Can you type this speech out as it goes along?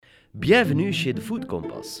Bienvenue chez The Food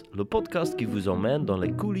Compass, le podcast qui vous emmène dans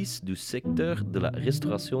les coulisses du secteur de la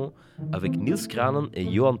restauration avec Niels Kranen et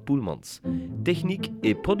Johan Poelmans. Technique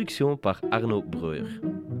et production par Arno Breuer.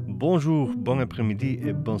 Bonjour, bon après-midi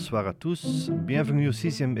et bonsoir à tous. Bienvenue au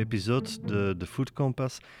 6e épisode de The Food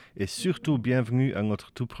Compass et surtout bienvenue à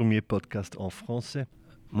notre tout premier podcast en français.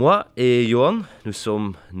 Moi et Johan, nous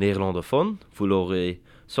sommes néerlandophones, vous l'aurez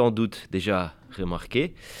sans doute déjà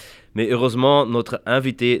remarqué. Mais heureusement, notre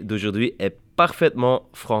invité d'aujourd'hui est parfaitement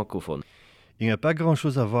francophone. Il n'y a pas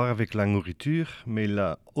grand-chose à voir avec la nourriture, mais il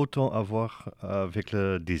a autant à voir avec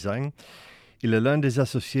le design. Il est l'un des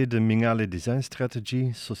associés de Minale Design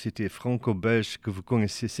Strategy, société franco-belge que vous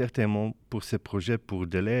connaissez certainement pour ses projets pour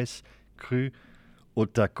Deleuze, Cru, au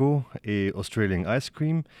taco et Australian Ice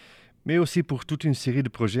Cream, mais aussi pour toute une série de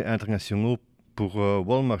projets internationaux pour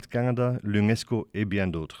Walmart Canada, l'UNESCO et bien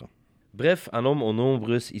d'autres. Bref, un homme aux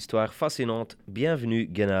nombreuses histoires fascinantes. Bienvenue,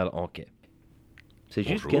 Gwenaël Hanquet. C'est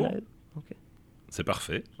juste Gwenaël? Okay. C'est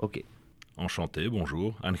parfait. Ok. Enchanté,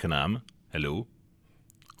 bonjour, aangenaam, hello,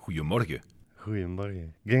 goedemorgen.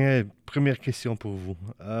 Goedemorgen. Gwenaël, première question pour vous.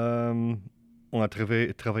 On a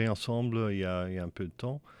travaillé ensemble il y a un peu de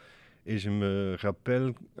temps et je me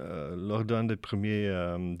rappelle, lors d'une des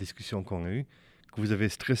premières discussions qu'on a eues, que vous avez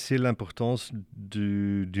stressé l'importance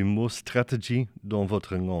du mot stratégie dans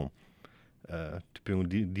votre nom. Tu peux nous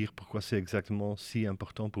dire pourquoi c'est exactement si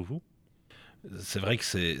important pour vous? C'est vrai que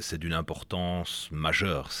c'est d'une importance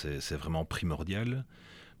majeure, c'est vraiment primordial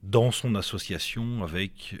dans son association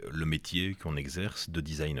avec le métier qu'on exerce de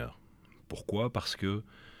designer. Pourquoi ? Parce que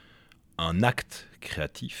un acte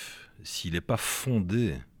créatif, s'il n'est pas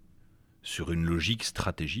fondé sur une logique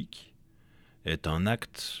stratégique, est un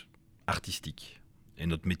acte artistique. Et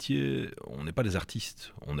notre métier, on n'est pas des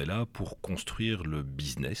artistes, on est là pour construire le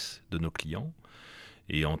business de nos clients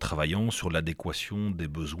et en travaillant sur l'adéquation des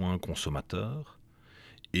besoins consommateurs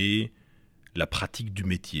et la pratique du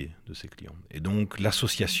métier de ces clients. Et donc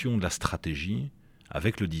l'association de la stratégie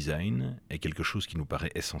avec le design est quelque chose qui nous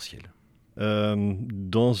paraît essentiel.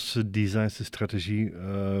 Dans ce design, cette stratégie,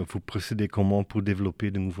 vous procédez comment pour développer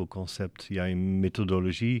de nouveaux concepts? Il y a une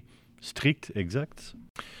méthodologie stricte, exacte?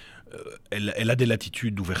 Elle a des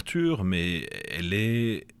latitudes d'ouverture, mais elle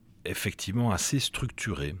est effectivement assez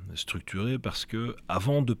structurée. Structurée parce que,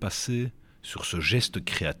 avant de passer sur ce geste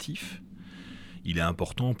créatif, il est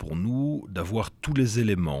important pour nous d'avoir tous les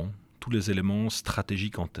éléments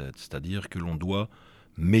stratégiques en tête. C'est-à-dire que l'on doit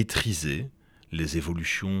maîtriser les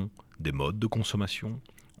évolutions des modes de consommation,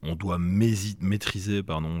 on doit maîtriser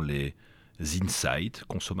les insights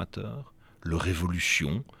consommateurs, leur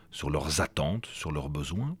évolution sur leurs attentes, sur leurs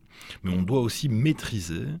besoins, mais on doit aussi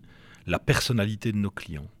maîtriser la personnalité de nos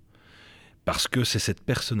clients. Parce que c'est cette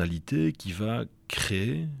personnalité qui va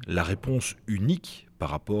créer la réponse unique par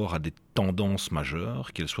rapport à des tendances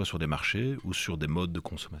majeures, qu'elles soient sur des marchés ou sur des modes de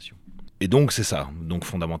consommation. Et donc c'est ça, donc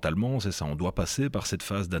fondamentalement c'est ça, on doit passer par cette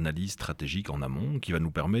phase d'analyse stratégique en amont qui va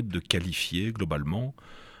nous permettre de qualifier globalement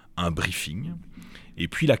un briefing, et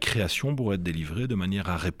puis la création pourrait être délivrée de manière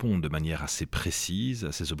à répondre de manière assez précise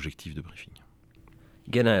à ces objectifs de briefing.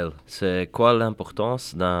 Gwenaël, c'est quoi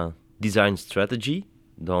l'importance d'un design strategy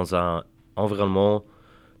dans un environnement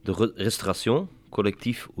de restauration,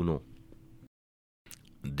 collectif ou non?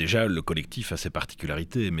 Déjà, le collectif a ses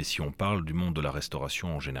particularités, mais si on parle du monde de la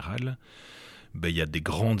restauration en général, il y a des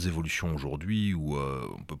grandes évolutions aujourd'hui où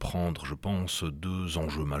on peut prendre, je pense, deux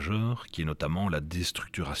enjeux majeurs, qui est notamment la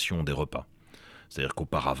déstructuration des repas. C'est-à-dire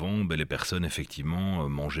qu'auparavant, les personnes, effectivement,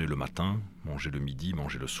 mangeaient le matin, mangeaient le midi,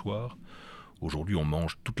 mangeaient le soir. Aujourd'hui, on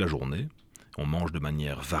mange toute la journée, on mange de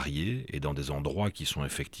manière variée et dans des endroits qui sont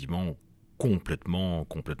effectivement complètement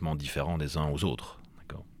différents des uns aux autres.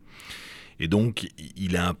 D'accord ? Et donc,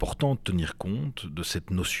 il est important de tenir compte de cette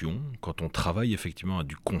notion quand on travaille effectivement à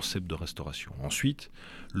du concept de restauration. Ensuite,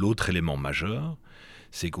 l'autre élément majeur,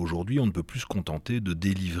 c'est qu'aujourd'hui, on ne peut plus se contenter de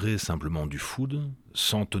délivrer simplement du food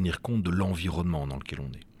sans tenir compte de l'environnement dans lequel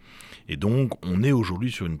on est. Et donc, on est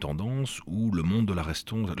aujourd'hui sur une tendance où le monde de la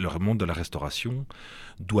restauration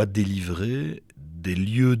doit délivrer des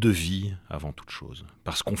lieux de vie avant toute chose,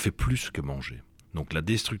 parce qu'on fait plus que manger. Donc la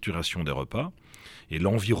déstructuration des repas et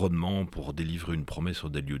l'environnement pour délivrer une promesse sur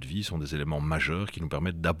des lieux de vie sont des éléments majeurs qui nous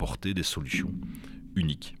permettent d'apporter des solutions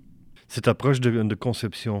uniques. Cette approche de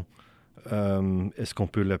conception, est-ce qu'on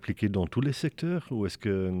peut l'appliquer dans tous les secteurs ou est-ce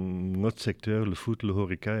que notre secteur, le food, le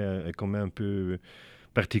horeca, est quand même un peu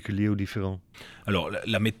particulier ou différent? Alors,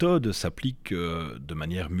 la méthode s'applique de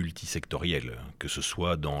manière multisectorielle, que ce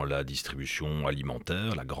soit dans la distribution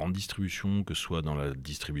alimentaire, la grande distribution, que ce soit dans la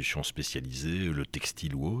distribution spécialisée, le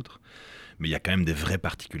textile ou autre. Mais il y a quand même des vraies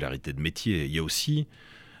particularités de métier. Il y a aussi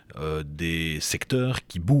des secteurs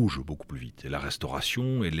qui bougent beaucoup plus vite. Et la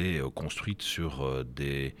restauration, elle est construite sur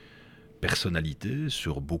des personnalités,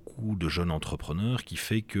 sur beaucoup de jeunes entrepreneurs, qui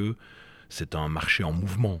fait que c'est un marché en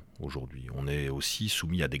mouvement aujourd'hui. On est aussi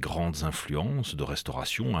soumis à des grandes influences de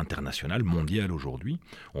restauration internationale, mondiale aujourd'hui.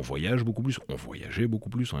 On voyage beaucoup plus, on voyageait beaucoup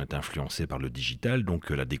plus, on est influencé par le digital,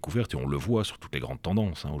 donc la découverte, et on le voit sur toutes les grandes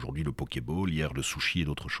tendances. Aujourd'hui, le Pokéball, hier le sushi et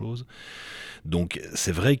d'autres choses. Donc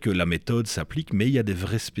c'est vrai que la méthode s'applique, mais il y a des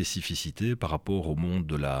vraies spécificités par rapport au monde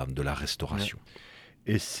de la restauration.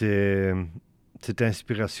 Et cette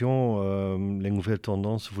inspiration, les nouvelles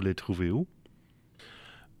tendances, vous les trouvez où ?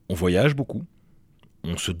 On voyage beaucoup,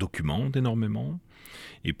 on se documente énormément,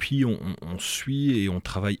 et puis on suit et on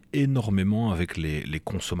travaille énormément avec les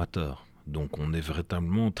consommateurs. Donc on est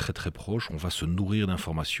véritablement très très proche, on va se nourrir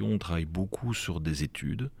d'informations, on travaille beaucoup sur des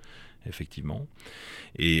études, effectivement.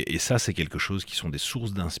 Et ça, c'est quelque chose qui sont des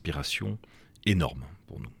sources d'inspiration énormes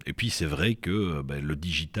pour nous. Et puis c'est vrai que le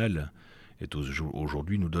digital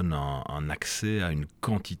aujourd'hui nous donne un accès à une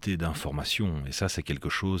quantité d'informations, et ça, c'est quelque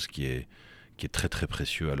chose qui est très très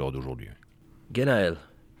précieux à l'heure d'aujourd'hui. Gwenaël,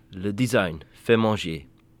 le design fait manger.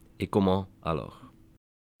 Et comment alors ?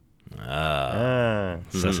 Ça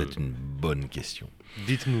c'est une bonne question.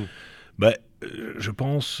 Dites-nous. Je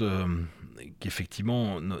pense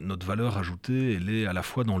qu'effectivement, notre valeur ajoutée, elle est à la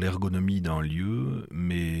fois dans l'ergonomie d'un lieu,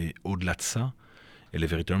 mais au-delà de ça, elle est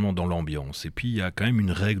véritablement dans l'ambiance. Et puis, il y a quand même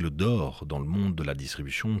une règle d'or dans le monde de la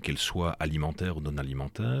distribution, qu'elle soit alimentaire ou non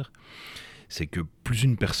alimentaire, c'est que plus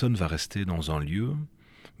une personne va rester dans un lieu,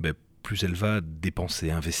 plus elle va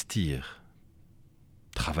dépenser, investir,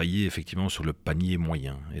 travailler effectivement sur le panier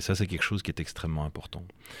moyen. Et ça, c'est quelque chose qui est extrêmement important.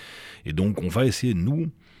 Et donc, on va essayer,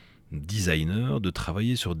 nous, designers, de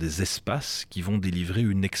travailler sur des espaces qui vont délivrer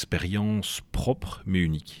une expérience propre mais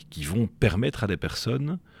unique, qui vont permettre à des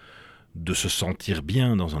personnes de se sentir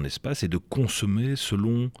bien dans un espace et de consommer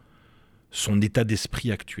selon son état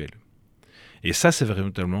d'esprit actuel. Et ça, c'est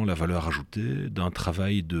véritablement la valeur ajoutée d'un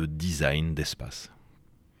travail de design d'espace.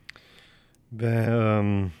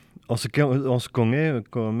 On se connaît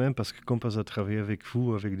quand même parce que quand on a travaillé avec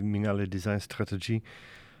vous, avec Minale Design Strategy,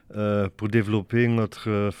 pour développer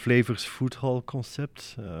notre Flavors Food Hall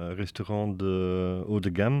concept, restaurant haut de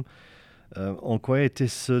gamme. En quoi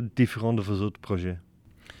était-ce différent de vos autres projets ?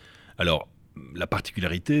 Alors, la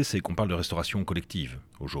particularité, c'est qu'on parle de restauration collective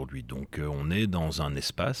aujourd'hui. Donc, on est dans un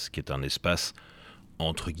espace qui est un espace,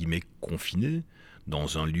 entre guillemets, confiné,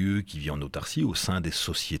 dans un lieu qui vit en autarcie, au sein des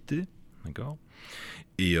sociétés. D'accord ?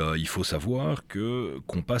 Et il faut savoir que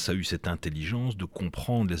Compass a eu cette intelligence de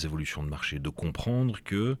comprendre les évolutions de marché, de comprendre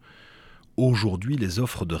que aujourd'hui, les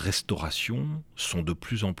offres de restauration sont de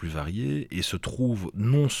plus en plus variées et se trouvent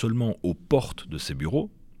non seulement aux portes de ces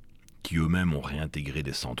bureaux, qui eux-mêmes ont réintégré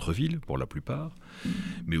des centres-villes pour la plupart,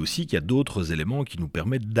 mais aussi qu'il y a d'autres éléments qui nous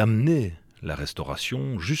permettent d'amener la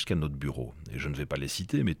restauration jusqu'à notre bureau. Et je ne vais pas les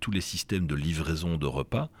citer, mais tous les systèmes de livraison de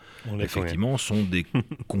repas, effectivement, sont des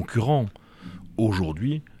concurrents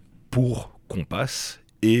aujourd'hui pour Compass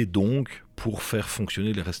et donc pour faire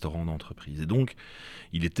fonctionner les restaurants d'entreprise. Et donc,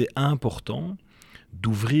 il était important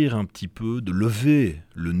d'ouvrir un petit peu, de lever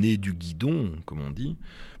le nez du guidon, comme on dit,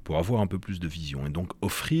 pour avoir un peu plus de vision. Et donc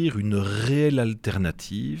offrir une réelle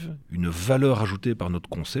alternative, une valeur ajoutée par notre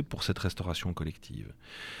concept pour cette restauration collective.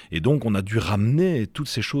 Et donc on a dû ramener toutes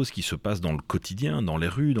ces choses qui se passent dans le quotidien, dans les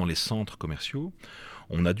rues, dans les centres commerciaux,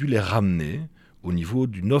 on a dû les ramener au niveau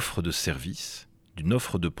d'une offre de services, d'une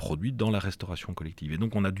offre de produits dans la restauration collective. Et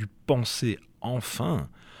donc on a dû penser enfin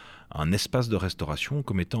un espace de restauration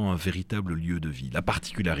comme étant un véritable lieu de vie. La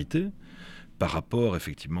particularité, par rapport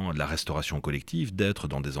effectivement à de la restauration collective, d'être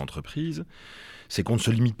dans des entreprises, c'est qu'on ne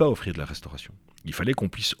se limite pas à offrir de la restauration. Il fallait qu'on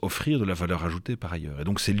puisse offrir de la valeur ajoutée par ailleurs. Et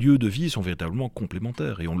donc ces lieux de vie sont véritablement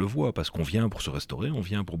complémentaires. Et on le voit parce qu'on vient pour se restaurer, on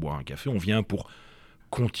vient pour boire un café, on vient pour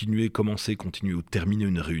commencer, continuer ou terminer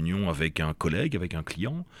une réunion avec un collègue, avec un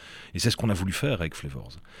client. Et c'est ce qu'on a voulu faire avec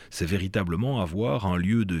Flavors. C'est véritablement avoir un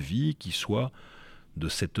lieu de vie qui soit de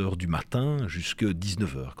 7h du matin jusqu'à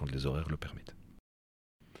 19h, quand les horaires le permettent.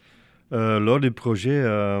 Lors du projet,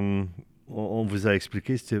 on vous a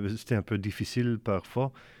expliqué que c'était un peu difficile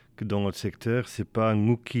parfois, que dans notre secteur, ce n'est pas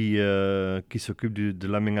nous qui s'occupe de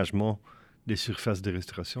l'aménagement des surfaces de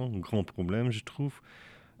restauration. Un grand problème, je trouve.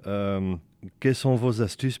 Quelles sont vos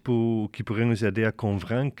astuces qui pourraient nous aider à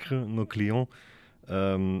convaincre nos clients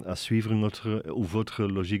à suivre votre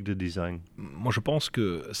logique de design? Moi, je pense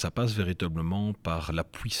que ça passe véritablement par la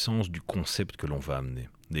puissance du concept que l'on va amener.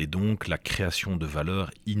 Et donc, la création de valeur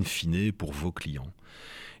in fine pour vos clients.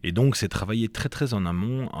 Et donc, c'est travailler très très en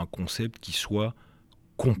amont un concept qui soit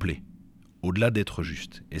complet, au-delà d'être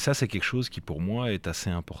juste. Et ça, c'est quelque chose qui, pour moi, est assez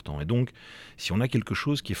important. Et donc, si on a quelque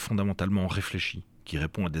chose qui est fondamentalement réfléchi, qui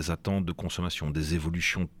répond à des attentes de consommation, des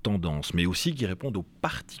évolutions de tendance, mais aussi qui répondent aux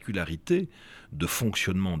particularités de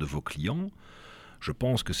fonctionnement de vos clients, je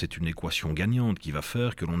pense que c'est une équation gagnante qui va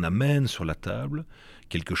faire que l'on amène sur la table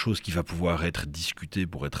quelque chose qui va pouvoir être discuté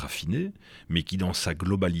pour être affiné, mais qui, dans sa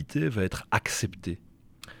globalité, va être accepté.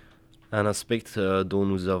 Un aspect dont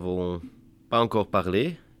nous n'avons pas encore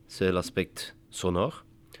parlé, c'est l'aspect sonore.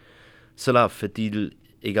 Cela fait-il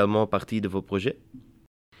également partie de vos projets ?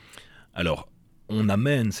 Alors, on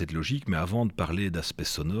amène cette logique, mais avant de parler d'aspect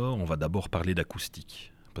sonore, on va d'abord parler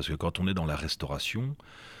d'acoustique. Parce que quand on est dans la restauration,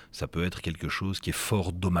 ça peut être quelque chose qui est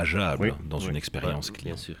fort dommageable dans une expérience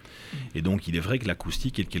client. Bien sûr. Et donc, il est vrai que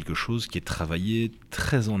l'acoustique est quelque chose qui est travaillé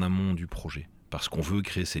très en amont du projet. Parce qu'on veut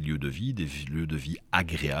créer ces lieux de vie, des lieux de vie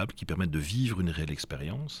agréables qui permettent de vivre une réelle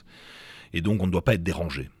expérience. Et donc, on ne doit pas être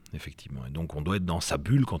dérangé, effectivement. Et donc, on doit être dans sa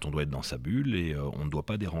bulle quand on doit être dans sa bulle et on ne doit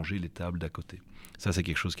pas déranger les tables d'à côté. Ça, c'est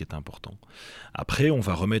quelque chose qui est important. Après, on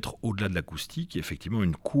va remettre au-delà de l'acoustique, effectivement,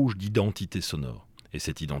 une couche d'identité sonore. Et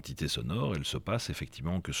cette identité sonore, elle se passe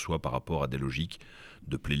effectivement que ce soit par rapport à des logiques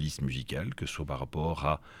de playlist musicale, que ce soit par rapport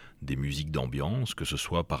à des musiques d'ambiance, que ce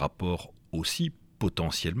soit par rapport aussi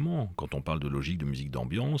potentiellement, quand on parle de logique de musique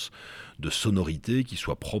d'ambiance, de sonorités qui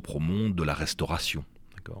soient propres au monde de la restauration.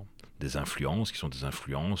 D'accord ? Des influences qui sont des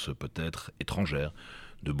influences peut-être étrangères,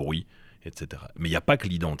 de bruit, etc. Mais il n'y a pas que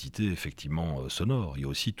l'identité effectivement sonore, il y a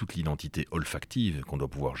aussi toute l'identité olfactive qu'on doit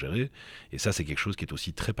pouvoir gérer, et ça c'est quelque chose qui est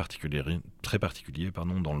aussi très particulier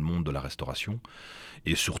dans le monde de la restauration,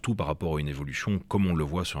 et surtout par rapport à une évolution comme on le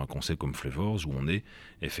voit sur un concept comme Flavors, où on est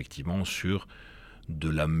effectivement sur de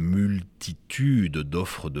la multitude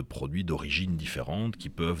d'offres de produits d'origines différentes qui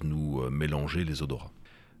peuvent nous mélanger les odorats.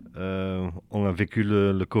 On a vécu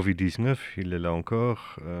le Covid-19, il est là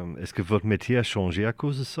encore. Est-ce que votre métier a changé à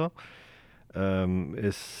cause de ça ?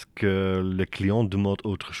 Est-ce que les clients demandent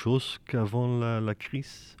autre chose qu'avant la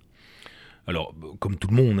crise ? Alors, comme tout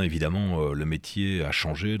le monde, évidemment, le métier a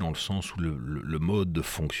changé dans le sens où le mode de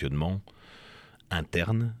fonctionnement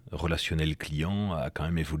interne, relationnel client, a quand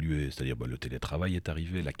même évolué. C'est-à-dire le télétravail est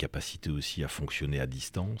arrivé, la capacité aussi à fonctionner à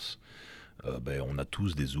distance. On a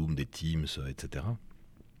tous des Zooms, des Teams, etc.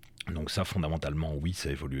 Donc ça, fondamentalement, oui, ça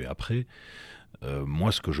a évolué. Après,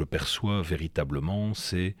 moi, ce que je perçois véritablement,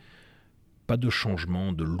 c'est pas de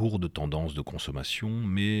changement de lourdes tendances de consommation,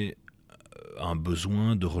 mais un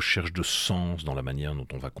besoin de recherche de sens dans la manière dont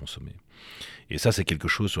on va consommer. Et ça, c'est quelque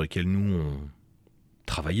chose sur lequel nous, on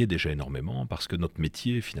travaillait déjà énormément, parce que notre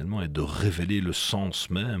métier, finalement, est de révéler le sens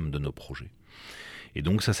même de nos projets. Et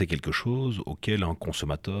donc ça, c'est quelque chose auquel un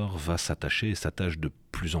consommateur va s'attacher et s'attache de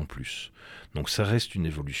plus en plus. Donc ça reste une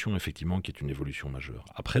évolution, effectivement, qui est une évolution majeure.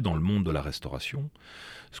 Après, dans le monde de la restauration,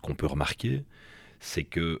 ce qu'on peut remarquer, c'est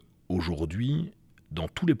que aujourd'hui, dans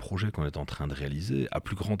tous les projets qu'on est en train de réaliser, à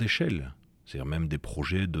plus grande échelle, c'est-à-dire même des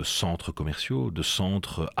projets de centres commerciaux, de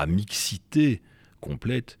centres à mixité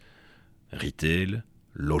complète, retail,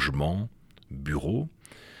 logement, bureau,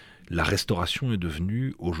 la restauration est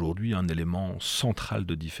devenue aujourd'hui un élément central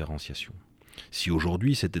de différenciation. Si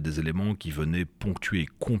aujourd'hui c'était des éléments qui venaient ponctuer,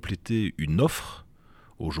 compléter une offre,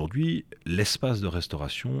 aujourd'hui l'espace de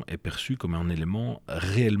restauration est perçu comme un élément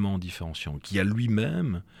réellement différenciant, qui a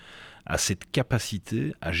lui-même a cette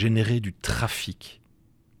capacité à générer du trafic.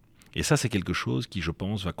 Et ça, c'est quelque chose qui, je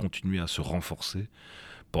pense, va continuer à se renforcer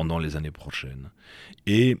pendant les années prochaines.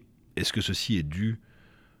 Et est-ce que ceci est dû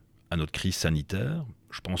à notre crise sanitaire ?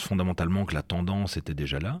 Je pense fondamentalement que la tendance était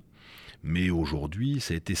déjà là, mais aujourd'hui,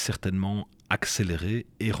 ça a été certainement accéléré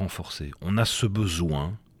et renforcé. On a ce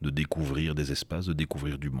besoin de découvrir des espaces, de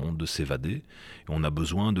découvrir du monde, de s'évader, et on a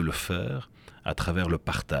besoin de le faire à travers le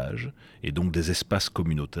partage, et donc des espaces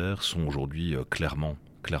communautaires sont aujourd'hui clairement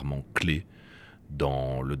clés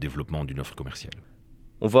dans le développement d'une offre commerciale.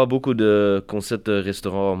 On voit beaucoup de concepts de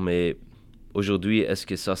restaurants, mais aujourd'hui, est-ce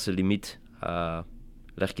que ça se limite à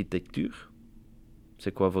l'architecture ?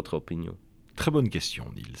 C'est quoi votre opinion ? Très bonne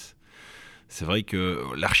question, Niels. C'est vrai que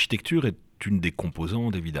l'architecture est une des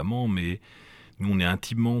composantes, évidemment, mais nous, on est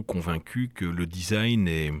intimement convaincus que le design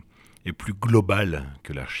est plus global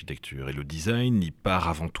que l'architecture. Et le design, il part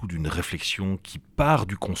avant tout d'une réflexion qui part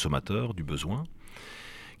du consommateur, du besoin,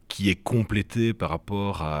 qui est complétée par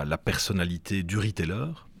rapport à la personnalité du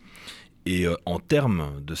retailer. Et en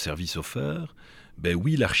termes de services offerts,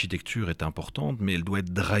 oui, l'architecture est importante, mais elle doit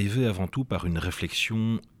être drivée avant tout par une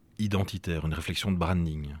réflexion identitaire, une réflexion de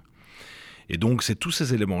branding. Et donc, c'est tous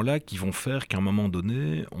ces éléments-là qui vont faire qu'à un moment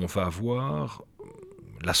donné, on va avoir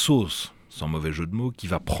la sauce, sans mauvais jeu de mots, qui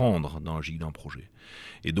va prendre dans la logique d'un projet.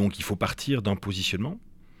 Et donc, il faut partir d'un positionnement,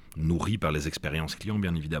 nourri par les expériences clients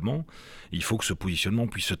bien évidemment. Il faut que ce positionnement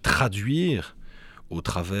puisse se traduire au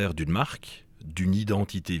travers d'une marque, d'une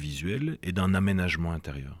identité visuelle et d'un aménagement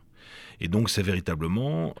intérieur. Et donc c'est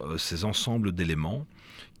véritablement ces ensembles d'éléments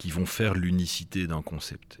qui vont faire l'unicité d'un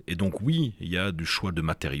concept. Et donc oui, il y a du choix de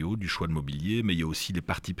matériaux, du choix de mobilier, mais il y a aussi les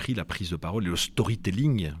partis pris, la prise de parole et le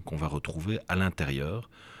storytelling qu'on va retrouver à l'intérieur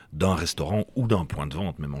d'un restaurant ou d'un point de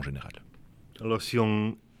vente même en général. Alors si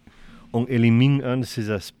on élimine un de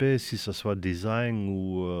ces aspects, si ce soit design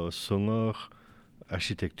ou sonore,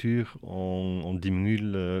 architecture, on diminue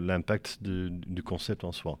l'impact du concept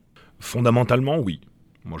en soi. Fondamentalement, oui.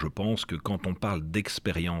 Moi, je pense que quand on parle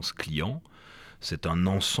d'expérience client, c'est un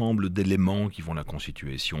ensemble d'éléments qui vont la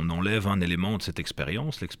constituer. Si on enlève un élément de cette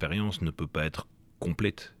expérience, l'expérience ne peut pas être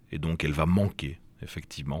complète. Et donc, elle va manquer,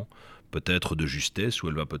 effectivement, peut-être de justesse ou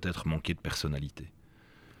elle va peut-être manquer de personnalité.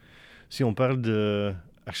 Si on parle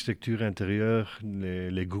d'architecture intérieure,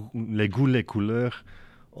 les goûts, les couleurs,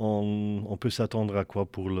 on peut s'attendre à quoi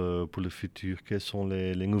pour le futur? Quelles sont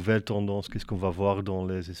les nouvelles tendances? Qu'est-ce qu'on va voir dans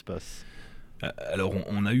les espaces? Alors,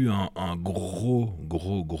 on a eu un gros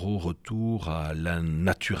retour à la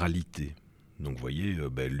naturalité. Donc, vous voyez,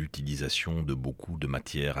 l'utilisation de beaucoup de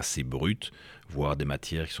matières assez brutes, voire des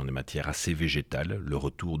matières qui sont des matières assez végétales, le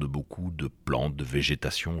retour de beaucoup de plantes, de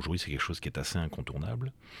végétation. Aujourd'hui, c'est quelque chose qui est assez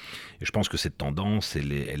incontournable. Et je pense que cette tendance,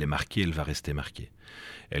 elle est marquée, elle va rester marquée.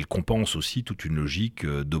 Elle compense aussi toute une logique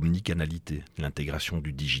d'omnicanalité. L'intégration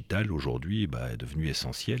du digital, aujourd'hui, est devenue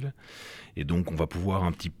essentielle. Et donc, on va pouvoir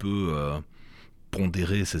un petit peu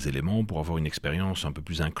pondérer ces éléments pour avoir une expérience un peu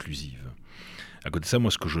plus inclusive. À côté de ça,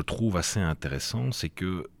 moi, ce que je trouve assez intéressant, c'est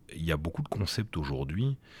qu'il y a beaucoup de concepts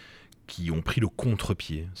aujourd'hui qui ont pris le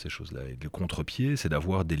contre-pied, ces choses-là. Et le contre-pied, c'est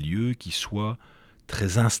d'avoir des lieux qui soient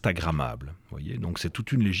très instagrammables. Voyez, donc c'est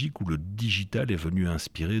toute une logique où le digital est venu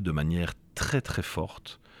inspirer de manière très très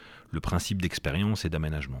forte le principe d'expérience et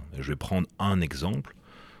d'aménagement. Et je vais prendre un exemple,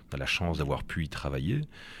 on a la chance d'avoir pu y travailler,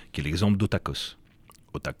 qui est l'exemple d'Otakos.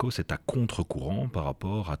 Otakos est à contre-courant par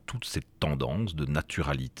rapport à toutes ces tendances de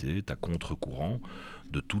naturalité, est à contre-courant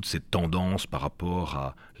de toutes ces tendances par rapport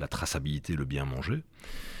à la traçabilité, le bien manger.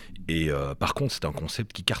 Et par contre, c'est un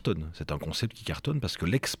concept qui cartonne. C'est un concept qui cartonne parce que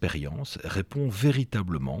l'expérience répond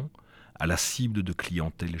véritablement à la cible de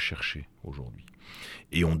clientèle cherchée aujourd'hui.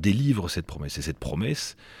 Et on délivre cette promesse. Et cette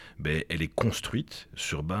promesse, elle est construite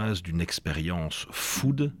sur base d'une expérience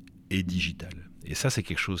food et digitale. Et ça, c'est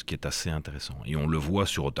quelque chose qui est assez intéressant. Et on le voit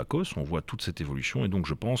sur Otakos, on voit toute cette évolution. Et donc,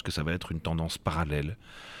 je pense que ça va être une tendance parallèle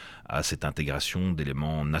à cette intégration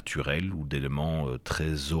d'éléments naturels ou d'éléments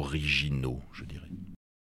très originaux, je dirais.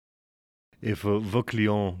 Et vos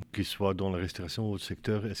clients, qu'ils soient dans la restauration ou au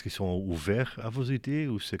secteur, est-ce qu'ils sont ouverts à vos idées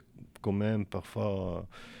ou c'est quand même parfois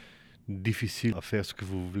difficile à faire ce que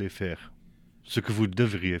vous voulez faire, ce que vous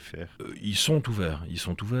devriez faire? Ils sont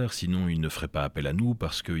ouverts, sinon ils ne feraient pas appel à nous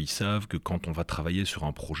parce qu'ils savent que quand on va travailler sur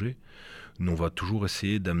un projet, nous on va toujours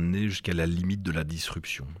essayer d'amener jusqu'à la limite de la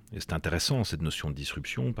disruption. Et c'est intéressant cette notion de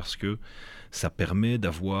disruption parce que ça permet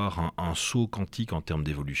d'avoir un saut quantique en termes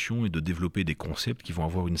d'évolution et de développer des concepts qui vont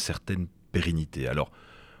avoir une certaine pérennité. Alors,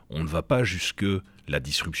 on ne va pas jusque la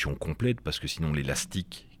disruption complète parce que sinon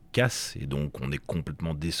l'élastique casse et donc on est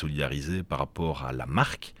complètement désolidarisé par rapport à la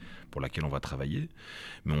marque pour laquelle on va travailler.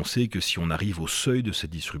 Mais on sait que si on arrive au seuil de cette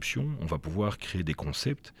disruption, on va pouvoir créer des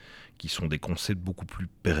concepts qui sont des concepts beaucoup plus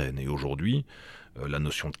pérennes. Et aujourd'hui, la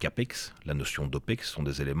notion de CAPEX, la notion d'OPEX sont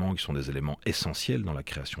des éléments qui sont des éléments essentiels dans la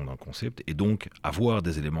création d'un concept. Et donc, avoir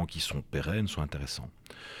des éléments qui sont pérennes sont intéressants.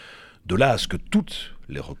 De là à ce que toutes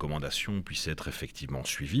les recommandations puissent être effectivement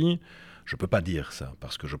suivies, je ne peux pas dire ça,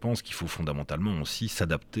 parce que je pense qu'il faut fondamentalement aussi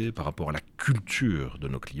s'adapter par rapport à la culture de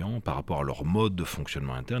nos clients, par rapport à leur mode de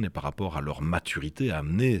fonctionnement interne et par rapport à leur maturité à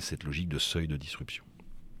amener cette logique de seuil de disruption.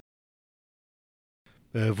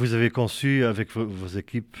 Vous avez conçu, avec vos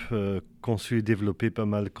équipes, conçu et développé pas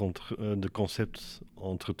mal de concepts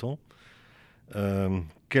entre-temps.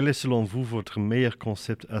 Quel est selon vous votre meilleur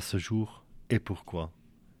concept à ce jour et pourquoi?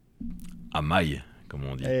 À maille, comme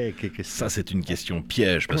on dit. Ça, c'est une question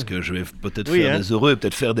piège, parce que je vais peut-être Oui, faire des heureux,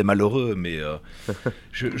 peut-être faire des malheureux, mais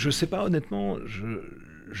je ne sais pas, honnêtement,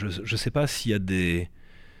 je sais pas s'il y a des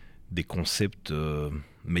concepts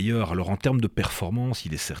meilleurs. Alors, en termes de performance,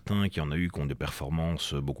 il est certain qu'il y en a eu qui ont des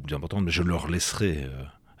performances beaucoup plus importantes, mais je leur laisserai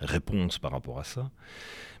réponse par rapport à ça.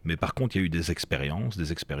 Mais par contre, il y a eu des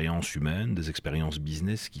expériences humaines, des expériences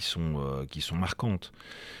business qui sont marquantes.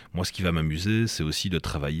 Moi, ce qui va m'amuser, c'est aussi de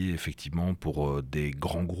travailler effectivement pour des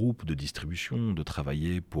grands groupes de distribution, de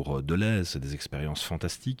travailler pour Deleuze, c'est des expériences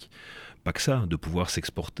fantastiques. Pas que ça, de pouvoir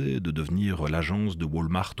s'exporter, de devenir l'agence de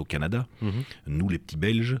Walmart au Canada. Nous, les petits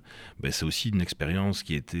Belges, c'est aussi une expérience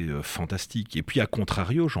qui a été fantastique. Et puis, à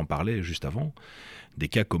contrario, j'en parlais juste avant, des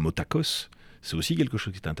cas comme Otakos, c'est aussi quelque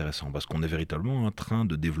chose qui est intéressant parce qu'on est véritablement en train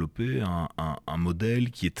de développer un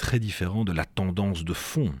modèle qui est très différent de la tendance de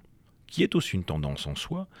fond, qui est aussi une tendance en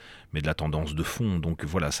soi, mais de la tendance de fond. Donc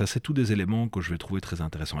voilà, ça c'est tous des éléments que je vais trouver très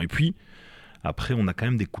intéressants. Et puis, après, on a quand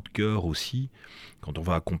même des coups de cœur aussi quand on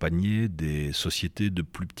va accompagner des sociétés de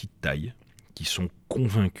plus petite taille qui sont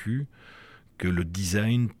convaincues que le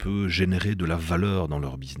design peut générer de la valeur dans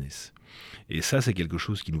leur business. Et ça, c'est quelque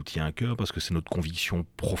chose qui nous tient à cœur parce que c'est notre conviction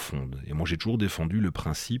profonde. Et moi, j'ai toujours défendu le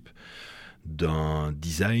principe d'un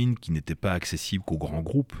design qui n'était pas accessible qu'aux grands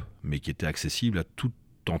groupes, mais qui était accessible à toute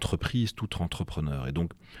entreprise, tout entrepreneur. Et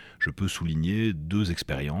donc, je peux souligner 2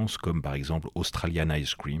 expériences, comme par exemple Australian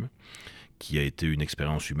Ice Cream, qui a été une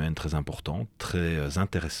expérience humaine très importante, très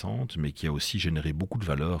intéressante, mais qui a aussi généré beaucoup de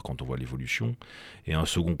valeur quand on voit l'évolution. Et un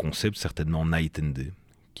second concept, certainement Night and Day,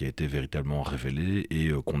 qui a été véritablement révélé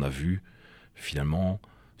et qu'on a vu finalement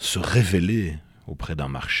se révéler auprès d'un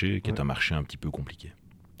marché qui est un marché un petit peu compliqué.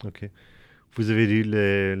 Ok. Vous avez dit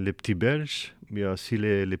les petits Belges, mais il y a aussi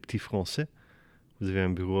les petits Français. Vous avez un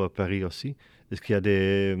bureau à Paris aussi. Est-ce qu'il y a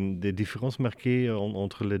des différences marquées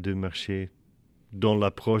entre les 2 marchés dans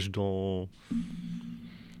l'approche,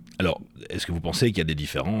 Alors, est-ce que vous pensez qu'il y a des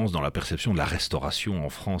différences dans la perception de la restauration en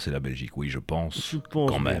France et la Belgique ? Oui, je pense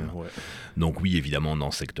quand même. Bien, ouais. Donc oui, évidemment,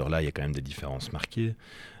 dans ce secteur-là, il y a quand même des différences marquées.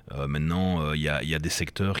 Maintenant, il y a des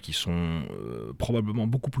secteurs qui sont probablement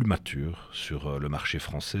beaucoup plus matures sur le marché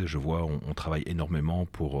français. Je vois, on travaille énormément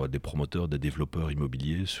pour des promoteurs, des développeurs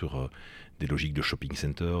immobiliers sur des logiques de shopping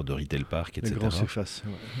center, de retail park, etc. Les grandes surfaces.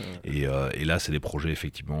 Ouais. Et là, c'est des projets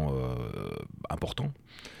effectivement importants.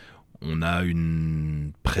 On a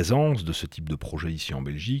une présence de ce type de projet ici en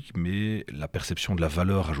Belgique, mais la perception de la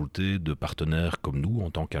valeur ajoutée de partenaires comme nous, en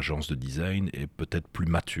tant qu'agence de design, est peut-être plus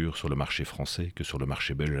mature sur le marché français que sur le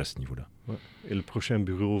marché belge à ce niveau-là. Ouais. Et le prochain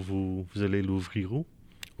bureau, vous allez l'ouvrir où ?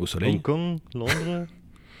 Au soleil ? Hong Kong, Londres ?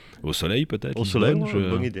 Au soleil peut-être ? Au soleil,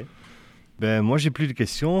 bonne idée. Moi, j'ai plus de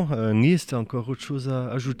questions. Niels, tu as encore autre chose à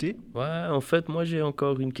ajouter ? Ouais, en fait, moi j'ai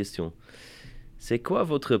encore une question. C'est quoi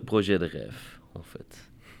votre projet de rêve, en fait ?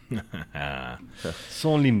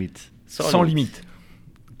 Sans limite. Sans limite.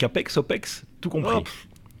 Capex, Opex, tout compris.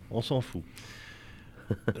 On s'en fout.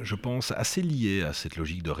 Je pense assez lié à cette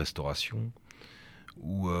logique de restauration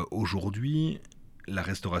où aujourd'hui, la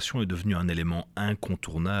restauration est devenue un élément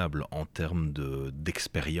incontournable en termes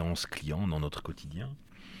d'expérience client dans notre quotidien.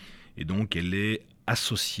 Et donc, elle est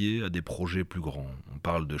associée à des projets plus grands. On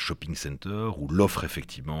parle de shopping center où l'offre,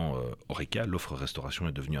 effectivement, Horeca, l'offre restauration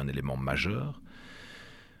est devenue un élément majeur.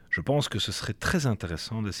 Je pense que ce serait très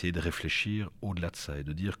intéressant d'essayer de réfléchir au-delà de ça et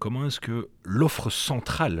de dire comment est-ce que l'offre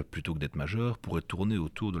centrale, plutôt que d'être majeure, pourrait tourner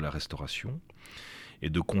autour de la restauration et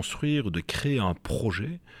de construire, de créer un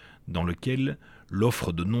projet dans lequel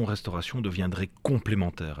l'offre de non-restauration deviendrait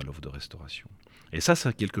complémentaire à l'offre de restauration. Et ça,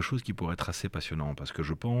 c'est quelque chose qui pourrait être assez passionnant parce que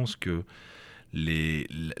je pense que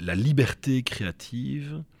la liberté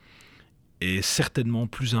créative est certainement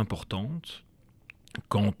plus importante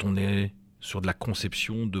quand on est sur de la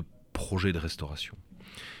conception de projets de restauration.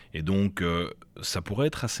 Et donc, ça pourrait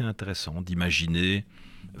être assez intéressant d'imaginer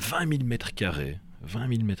 20 000 mètres carrés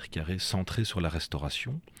centrés sur la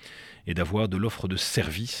restauration et d'avoir de l'offre de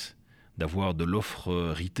service, d'avoir de l'offre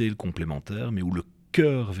retail complémentaire, mais où le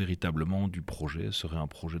cœur véritablement du projet serait un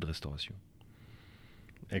projet de restauration.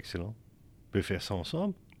 Excellent. On peut faire ça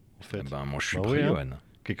ensemble, en fait. Moi, je suis prêt, Johan.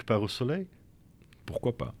 Quelque part au soleil.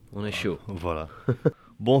 Pourquoi pas ? On est chaud. Voilà.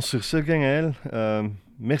 Bon, sur ce, Gwenaël,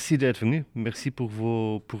 merci d'être venu. Merci pour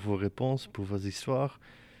vos réponses, pour vos histoires.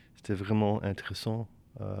 C'était vraiment intéressant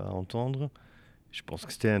à entendre. Je pense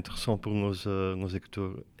que c'était intéressant pour nos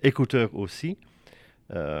écouteurs aussi.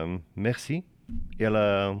 Merci. Et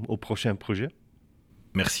au prochain projet.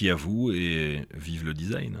 Merci à vous et vive le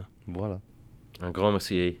design. Voilà. Un grand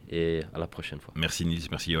merci et à la prochaine fois. Merci Niels,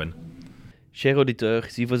 merci Johan. Chers auditeurs,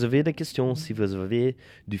 si vous avez des questions, si vous avez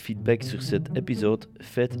du feedback sur cet épisode,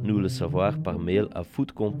 faites-nous le savoir par mail à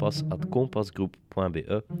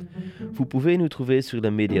foodcompass@compassgroup.be. Vous pouvez nous trouver sur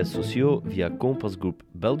les médias sociaux via Compass Group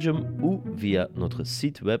Belgium ou via notre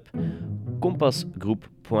site web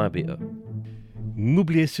compassgroup.be.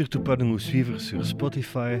 N'oubliez surtout pas de nous suivre sur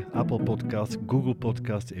Spotify, Apple Podcasts, Google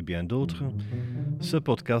Podcasts et bien d'autres. Ce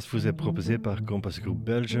podcast vous est proposé par Compass Group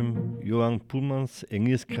Belgium. Johan Poelmans et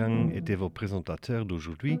Niels Krang étaient vos présentateurs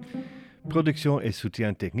d'aujourd'hui. Production et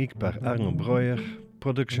soutien technique par Arno Breuer.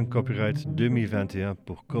 Production Copyright 2021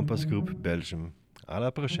 pour Compass Group Belgium. À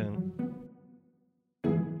la prochaine.